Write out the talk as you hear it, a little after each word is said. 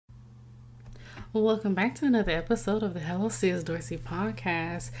Well, welcome back to another episode of the Hello Sis Dorsey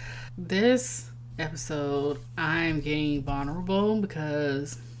podcast. This episode, I'm getting vulnerable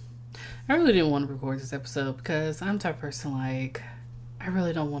because I really didn't want to record this episode because I'm the type of person I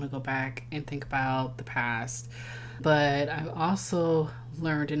really don't want to go back and think about the past. But I've also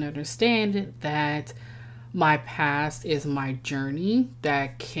learned and understand that my past is my journey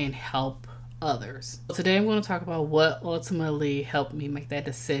that can help others. Today I'm going to talk about what ultimately helped me make that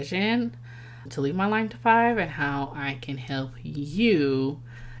decision to leave my 9 to 5 and how I can help you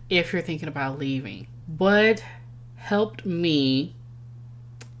if you're thinking about leaving. What helped me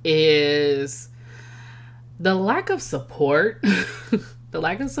is the lack of support, the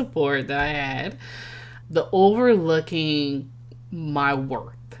lack of support that I had, the overlooking my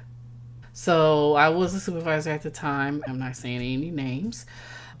worth. So I was a supervisor at the time. I'm not saying any names.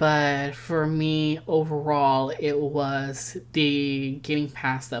 But for me, overall, it was the getting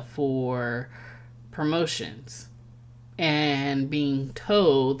past up for promotions and being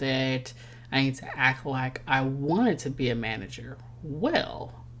told that I need to act like I wanted to be a manager.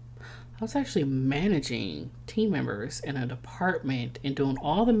 Well, I was actually managing team members in a department and doing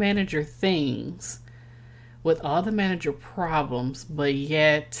all the manager things with all the manager problems, but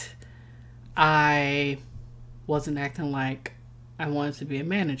yet I wasn't acting like I wanted to be a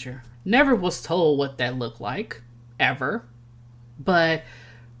manager. Never was told what that looked like, ever. But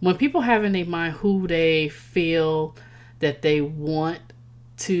when people have in their mind who they feel that they want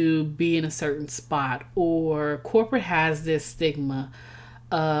to be in a certain spot, or corporate has this stigma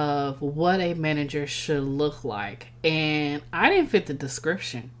of what a manager should look like, and I didn't fit the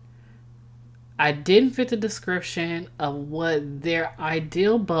description. I didn't fit the description of what their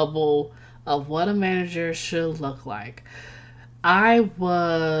ideal bubble of what a manager should look like. I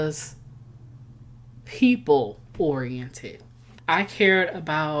was people oriented. I cared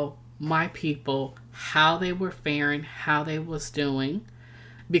about my people, how they were faring, how they was doing.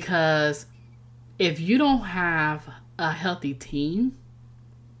 Because if you don't have a healthy team,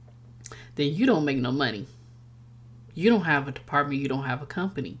 then you don't make no money. You don't have a department, you don't have a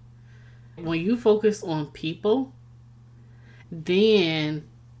company. When you focus on people, then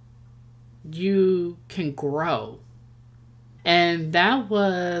you can grow. And that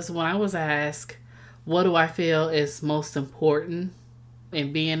was when I was asked, what do I feel is most important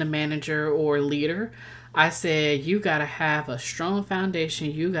in being a manager or leader? I said, you got to have a strong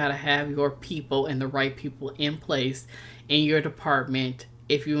foundation. You got to have your people and the right people in place in your department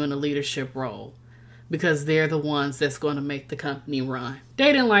if you're in a leadership role, because they're the ones that's going to make the company run.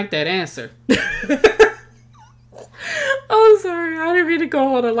 They didn't like that answer. Oh, sorry. I didn't mean to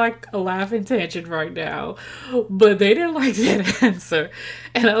go on a laughing tangent right now. But they didn't like that answer.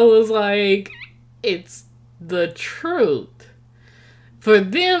 And I was like, it's the truth. For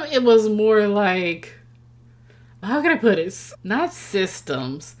them, it was more like, how can I put it? Not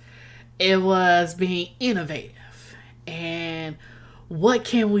systems. It was being innovative. And what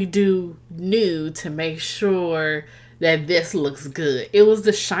can we do new to make sure that this looks good? It was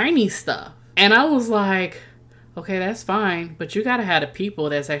the shiny stuff. And I was like, okay, that's fine, but you gotta have the people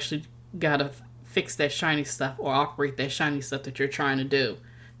that's actually gotta fix that shiny stuff or operate that shiny stuff that you're trying to do.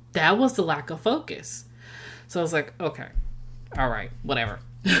 That was the lack of focus. So I was like, okay, all right, whatever.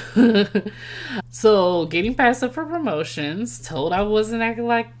 So getting passed up for promotions, told I wasn't acting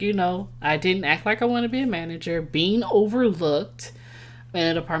like, I didn't act like I wanted to be a manager, being overlooked in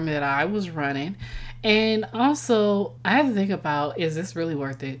a department that I was running. And also, I had to think about, is this really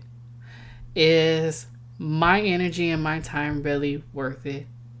worth it? Is my energy and my time really worth it?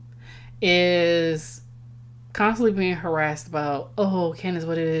 Is constantly being harassed about, oh, Candace,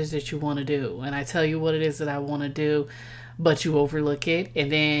 what it is that you want to do, and I tell you what it is that I want to do, but you overlook it,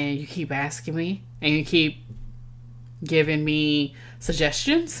 and then you keep asking me and you keep giving me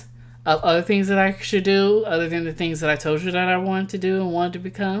suggestions of other things that I should do other than the things that I told you that I wanted to do and wanted to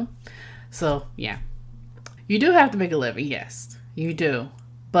become. So yeah, you do have to make a living. Yes, you do.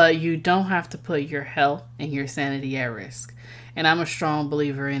 But you don't have to put your health and your sanity at risk. And I'm a strong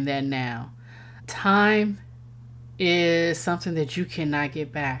believer in that now. Time is something that you cannot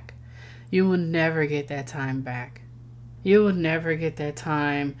get back. You will never get that time back. You will never get that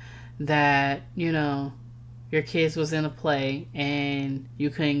time that, your kids was in a play and you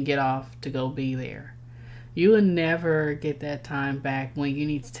couldn't get off to go be there. You will never get that time back when you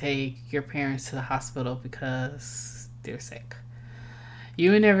need to take your parents to the hospital because they're sick.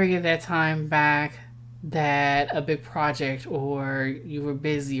 You would never get that time back that a big project or you were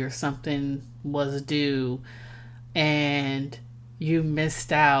busy or something was due and you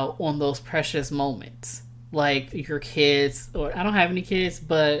missed out on those precious moments. Like your kids, or I don't have any kids,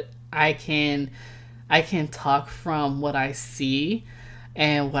 but I can talk from what I see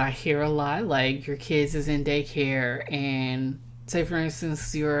and what I hear a lot. Like your kids is in daycare, and say for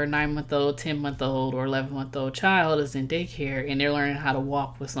instance your 9 month old, 10 month old, or 11 month old child is in daycare and they're learning how to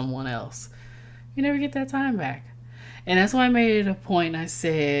walk with someone else. You never get that time back. And that's why I made it a point. I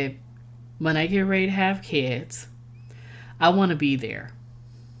said, when I get ready to have kids, I want to be there.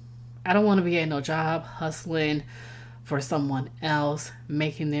 I don't want to be at no job hustling for someone else,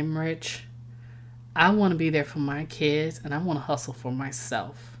 making them rich. I want to be there for my kids, and I want to hustle for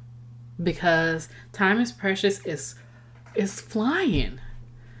myself. Because time is precious, it's flying.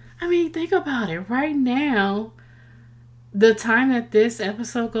 I mean, think about it. Right now, the time that this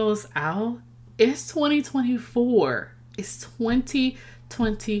episode goes out, it's 2024. It's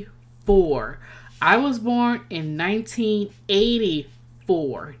 2024. I was born in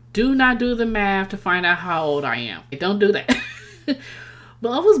 1984. Do not do the math to find out how old I am. Don't do that.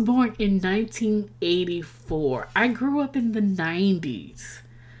 But I was born in 1984. I grew up in the 90s.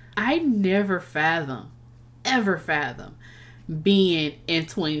 I never ever fathom being in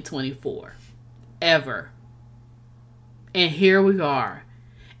 2024. Ever. And here we are.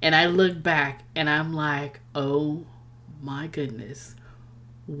 And I look back and I'm like, oh my goodness,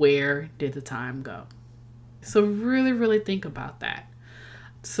 where did the time go? So really, really think about that.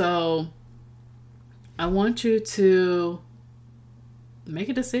 So I want you to make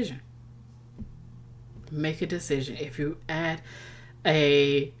a decision. Make a decision. If you're at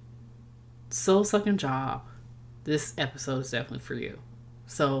a soul-sucking job, this episode is definitely for you.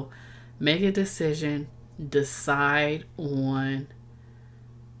 So make a decision. Decide on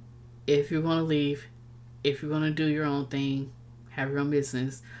if you're going to leave, if you're going to do your own thing, have your own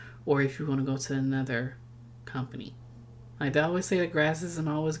business, or if you're going to go to another company. Like they always say, the grass isn't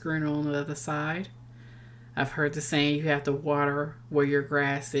always greener on the other side. I've heard the saying, you have to water where your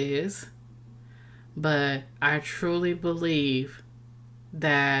grass is. But I truly believe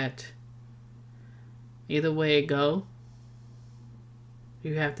that either way it go,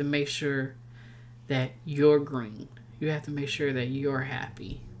 you have to make sure that you're green. You have to make sure that you're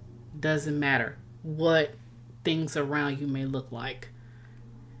happy. Doesn't matter what things around you may look like.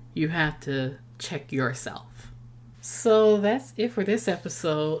 You have to check yourself. So that's it for this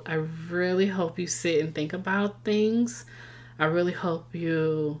episode. I really hope you sit and think about things. I really hope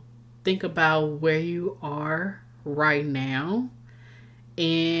you think about where you are right now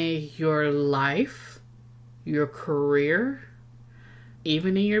in your life, your career,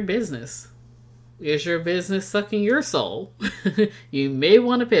 even in your business. Is your business sucking your soul? You may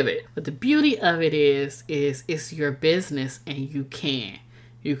want to pivot. But the beauty of it is it's your business and you can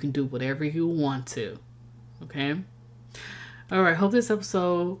do whatever you want to. Okay? All right. Hope this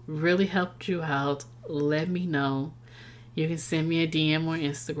episode really helped you out. Let me know. You can send me a DM on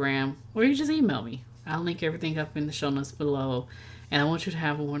Instagram or you just email me. I'll link everything up in the show notes below. And I want you to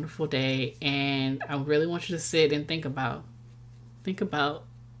have a wonderful day. And I really want you to sit and think about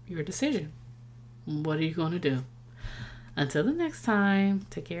your decision. What are you going to do? Until the next time,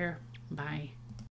 take care. Bye.